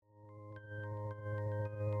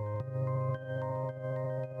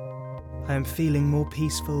I am feeling more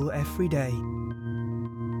peaceful every day.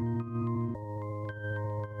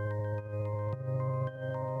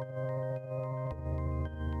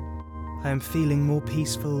 I am feeling more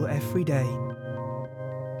peaceful every day.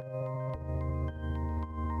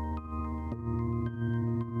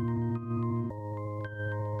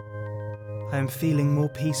 I am feeling more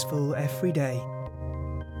peaceful every day.